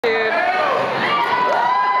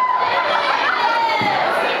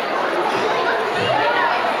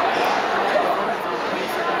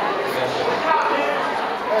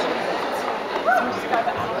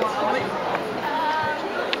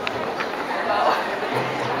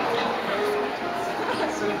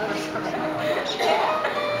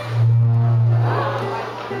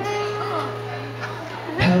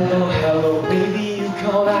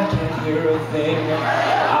hear a thing.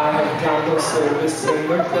 I have got no service in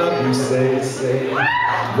the club, you say.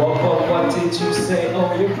 What did you say?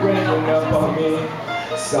 Oh, you're breaking up on me.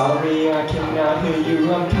 Sorry, I cannot hear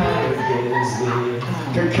you, I'm kind of busy.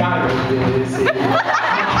 You're kind of busy.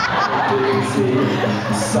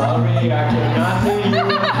 Sorry, I cannot hear you,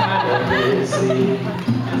 I'm kind of busy.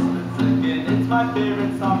 It's my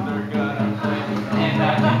favorite song they're gonna play. And I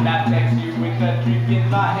cannot text you with a drink in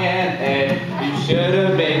my hand. And you should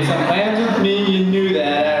have made some plans with me, you knew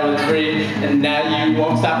that I was free. And now you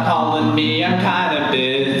won't stop calling me, I'm kind of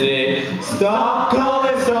busy. Stop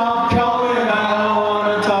calling, I don't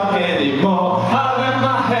wanna talk anymore. I left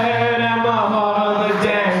my head and my heart on the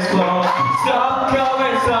dance floor. Stop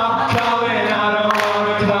calling, I don't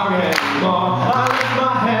wanna talk anymore. I left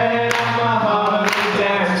my head and my heart on the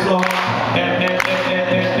dance floor.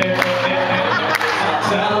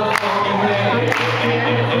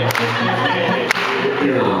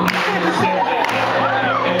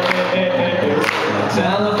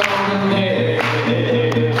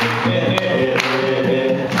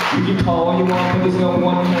 You can call all you want, but there's no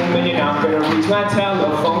one home, and you're not gonna reach my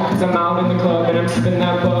telephone. Cause I'm out in the club and I'm sipping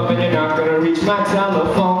that bub, and you're not gonna reach my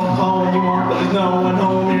telephone. Call all you want, but there's no one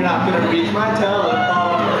home, and you're not gonna reach my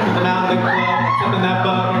telephone. Cause I'm out in the club, sipping that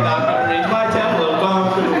bub, you're not gonna reach my telephone.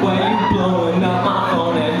 Cause the way you blowing up my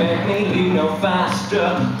phone and make me leave no faster.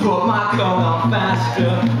 Put my coat on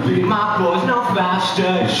faster, leave my voice no faster.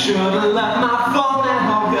 You should've left my phone at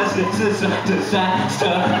home, cause this is a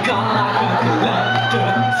disaster. Gone like a collector,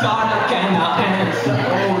 sorry I cannot answer.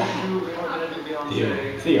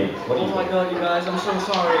 Theo, what do you Oh my god, you guys, I'm so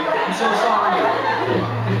sorry. I'm so sorry.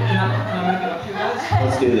 Can I make it up to you guys?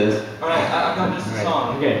 Let's do this. Alright, I've got just a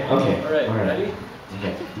song. Okay. Alright, ready?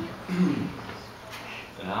 Okay.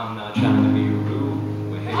 I'm not trying to be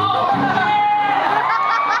rude. Alright.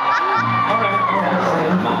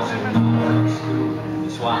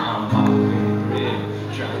 That's why I'm popping red,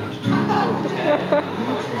 trying to protect.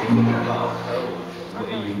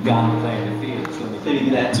 Well, you got me playing the field, so let me give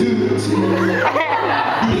you that toot.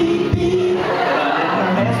 Beep, beep. Running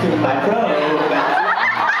her hands through my throat.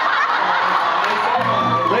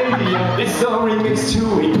 Radio, It's a remix to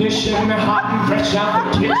Ignition, hot and fresh out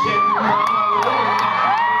the kitchen.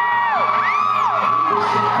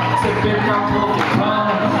 Sipping my Pokemon,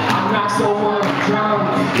 I'm not so drunk.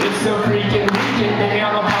 It's a freaking weekend, baby,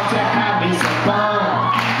 I'm about to have me some fun.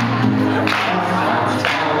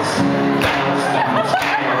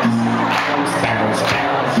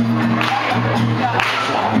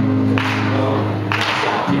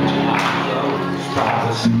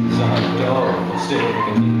 Prophecies on the door, still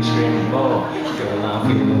making me scream more. Girl, I'm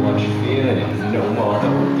feeling what you're feeling. No more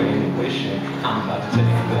hoping and wishing. I'm about to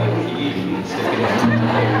take the key and stick it in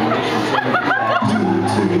my ignition.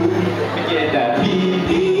 So get that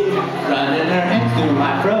pee-pee running her hands through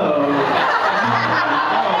my throat.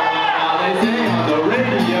 Now they say on the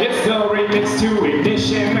radio, It's a remix to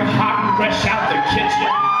Ignition, hot and fresh out the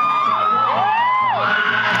kitchen.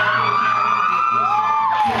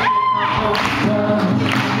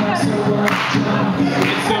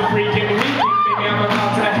 It's a freaking weekend, baby, I'm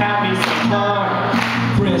about to have me some fun.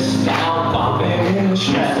 Chris down popping,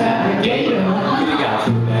 stress navigator. You got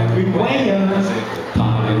food everywhere. The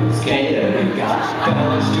party skater. You got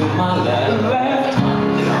fellas to my left.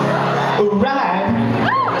 Alright,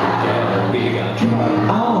 Yeah, we got drunk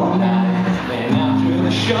all night. And after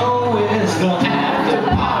the show is the after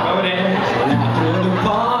party. And after the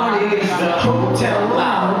party is the hotel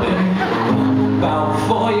lobby. About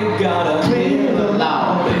before you gotta clear the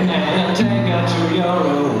lobby and take her to your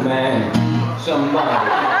room and somebody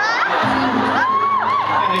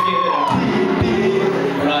gonna give it a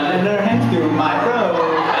beep, running her hands through my throat.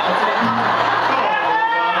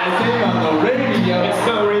 I sing on the radio. it's a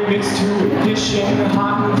remix to Ignition,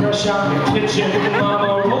 hot and fresh out the kitchen.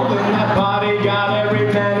 Mama rolling that body, got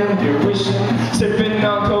every man in their wishing. Sipping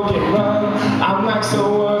on coke and rum, I'm like,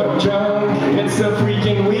 so what, I'm drunk. It's a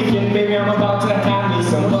freaking weekend, baby, I'm about to have me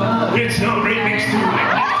some fun. It's a remix to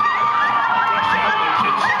Ignition.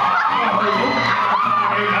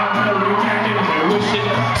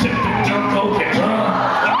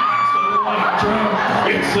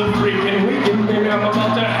 It's a freaking weekend, baby, I'm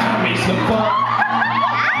about to have me some fun.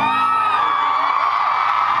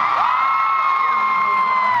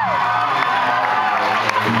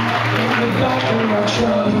 In the back of my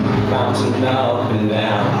truck, Bouncing up and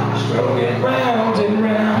down, stroking round.